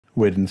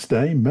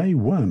Wednesday, May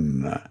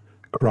 1.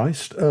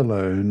 Christ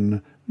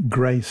alone,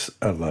 grace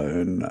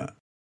alone.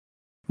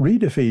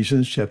 Read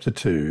Ephesians chapter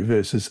 2,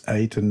 verses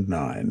 8 and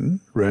 9,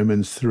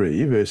 Romans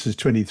 3, verses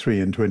 23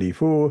 and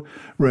 24,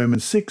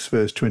 Romans 6,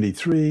 verse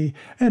 23,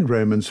 and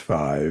Romans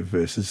 5,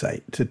 verses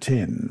 8 to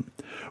 10.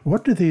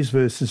 What do these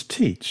verses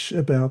teach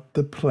about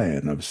the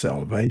plan of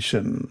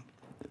salvation?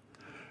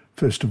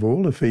 First of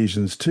all,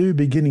 Ephesians 2,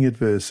 beginning at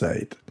verse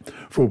 8.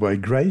 For by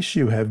grace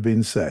you have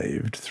been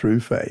saved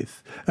through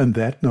faith, and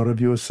that not of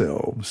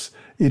yourselves.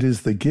 It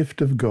is the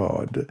gift of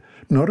God,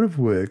 not of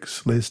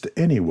works, lest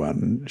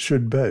anyone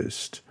should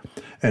boast.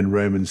 And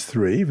Romans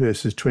 3,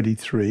 verses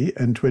 23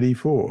 and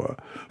 24.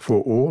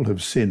 For all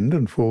have sinned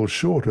and fall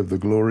short of the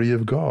glory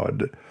of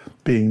God,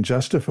 being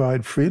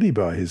justified freely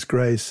by his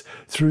grace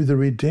through the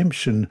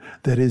redemption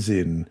that is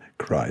in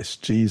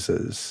Christ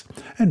Jesus.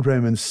 And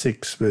Romans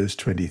 6, verse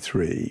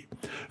 23.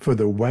 For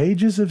the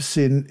wages of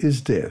sin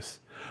is death,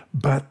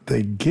 but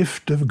the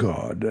gift of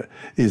God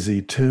is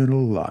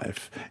eternal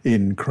life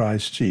in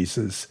Christ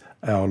Jesus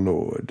our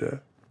Lord.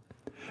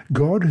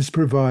 God has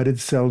provided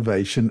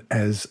salvation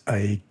as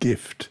a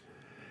gift.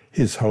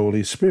 His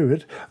Holy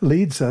Spirit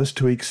leads us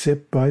to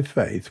accept by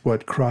faith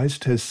what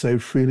Christ has so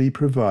freely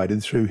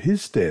provided through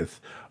his death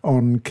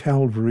on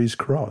Calvary's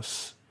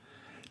cross.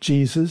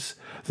 Jesus,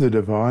 the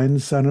divine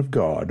Son of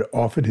God,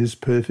 offered his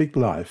perfect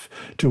life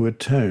to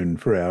atone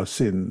for our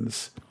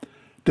sins.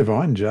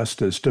 Divine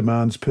justice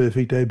demands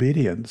perfect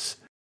obedience.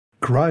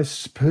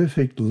 Christ's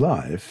perfect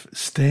life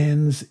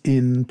stands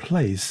in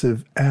place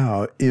of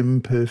our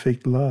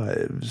imperfect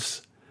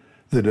lives.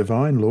 The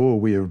divine law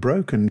we have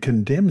broken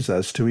condemns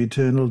us to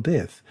eternal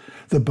death.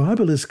 The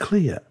Bible is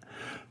clear.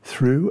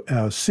 Through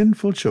our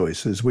sinful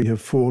choices, we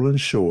have fallen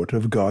short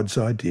of God's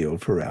ideal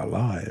for our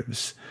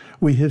lives.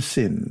 We have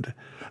sinned.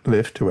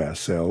 Left to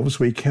ourselves,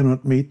 we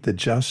cannot meet the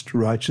just,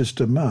 righteous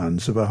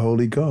demands of a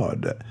holy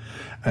God.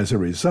 As a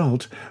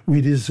result, we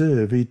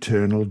deserve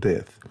eternal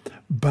death.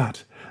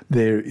 But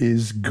there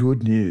is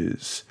good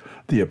news.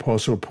 The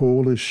Apostle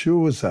Paul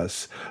assures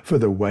us, for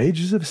the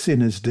wages of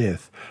sin is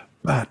death,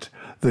 but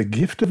the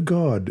gift of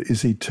God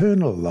is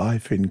eternal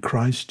life in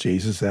Christ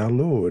Jesus our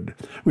Lord.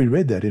 We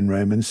read that in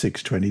Romans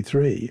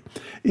 6:23.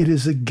 It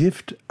is a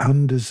gift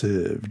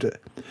undeserved.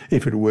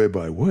 If it were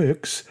by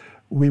works,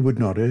 we would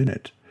not earn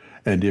it.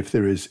 And if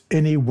there is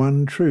any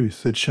one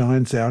truth that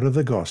shines out of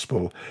the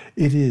gospel,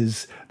 it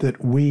is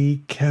that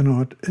we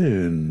cannot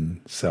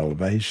earn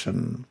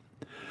salvation.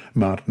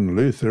 Martin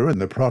Luther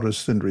and the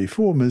Protestant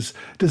reformers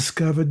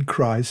discovered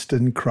Christ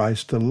and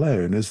Christ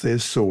alone as their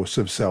source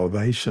of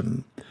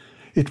salvation.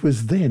 It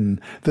was then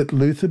that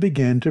Luther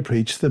began to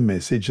preach the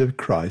message of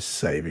Christ's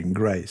saving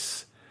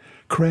grace.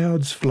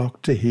 Crowds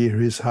flocked to hear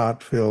his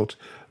heartfelt,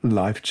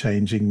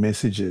 life-changing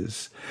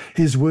messages.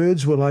 His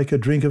words were like a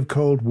drink of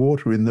cold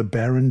water in the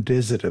barren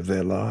desert of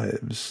their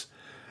lives.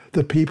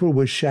 The people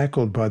were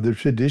shackled by the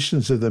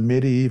traditions of the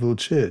medieval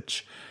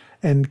church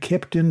and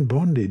kept in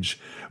bondage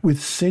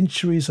with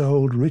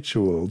centuries-old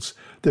rituals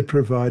that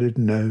provided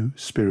no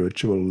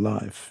spiritual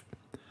life.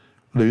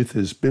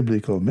 Luther's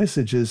biblical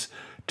messages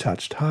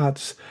touched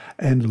hearts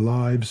and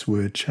lives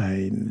were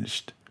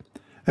changed.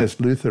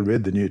 As Luther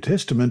read the New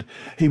Testament,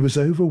 he was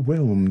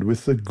overwhelmed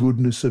with the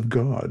goodness of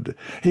God.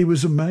 He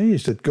was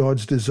amazed at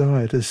God's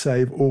desire to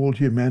save all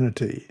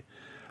humanity.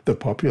 The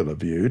popular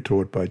view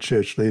taught by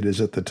church leaders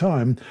at the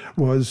time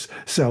was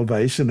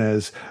salvation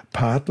as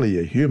partly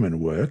a human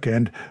work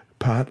and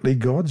partly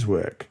God's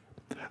work.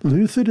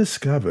 Luther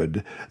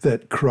discovered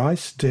that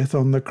Christ's death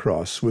on the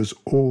cross was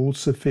all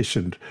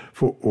sufficient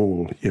for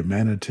all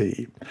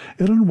humanity.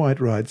 Ellen White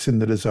writes in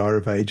The Desire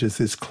of Ages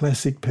this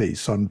classic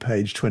piece on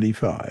page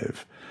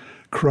 25.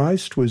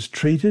 Christ was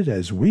treated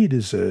as we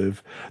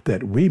deserve,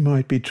 that we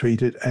might be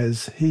treated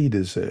as he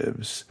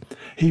deserves.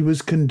 He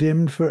was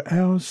condemned for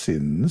our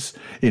sins,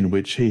 in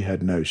which he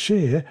had no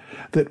share,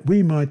 that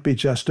we might be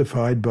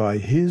justified by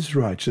his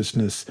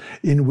righteousness,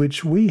 in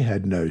which we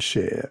had no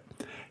share.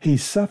 He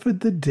suffered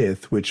the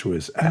death which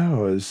was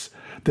ours,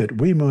 that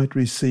we might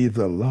receive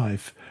the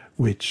life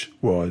which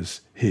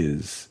was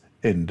his.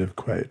 End of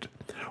quote.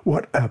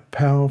 What a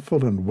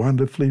powerful and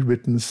wonderfully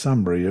written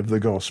summary of the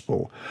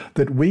gospel,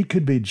 that we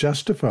could be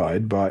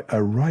justified by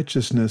a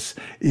righteousness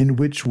in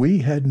which we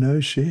had no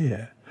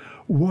share.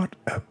 What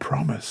a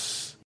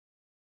promise!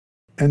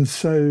 And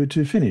so,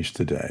 to finish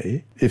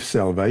today, if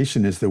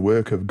salvation is the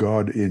work of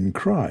God in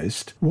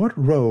Christ, what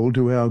role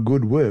do our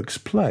good works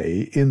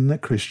play in the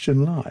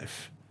Christian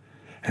life?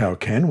 How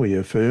can we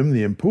affirm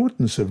the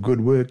importance of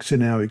good works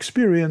in our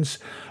experience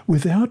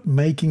without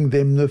making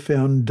them the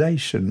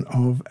foundation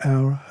of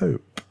our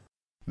hope?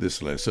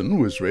 This lesson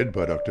was read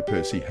by Dr.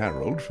 Percy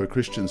Harrold for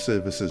Christian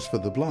Services for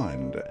the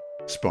Blind.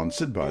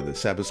 Sponsored by the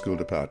Sabbath School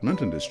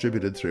Department and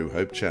distributed through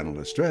Hope Channel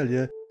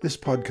Australia, this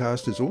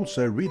podcast is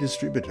also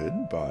redistributed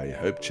by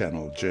Hope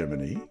Channel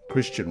Germany,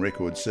 Christian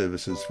Record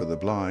Services for the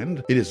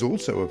Blind. It is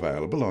also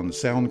available on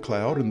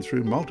SoundCloud and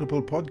through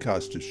multiple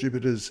podcast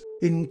distributors,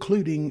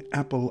 including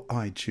Apple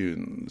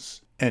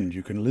iTunes. And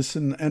you can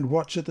listen and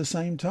watch at the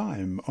same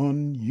time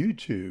on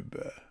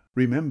YouTube.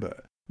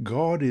 Remember,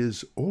 God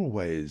is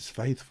always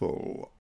faithful.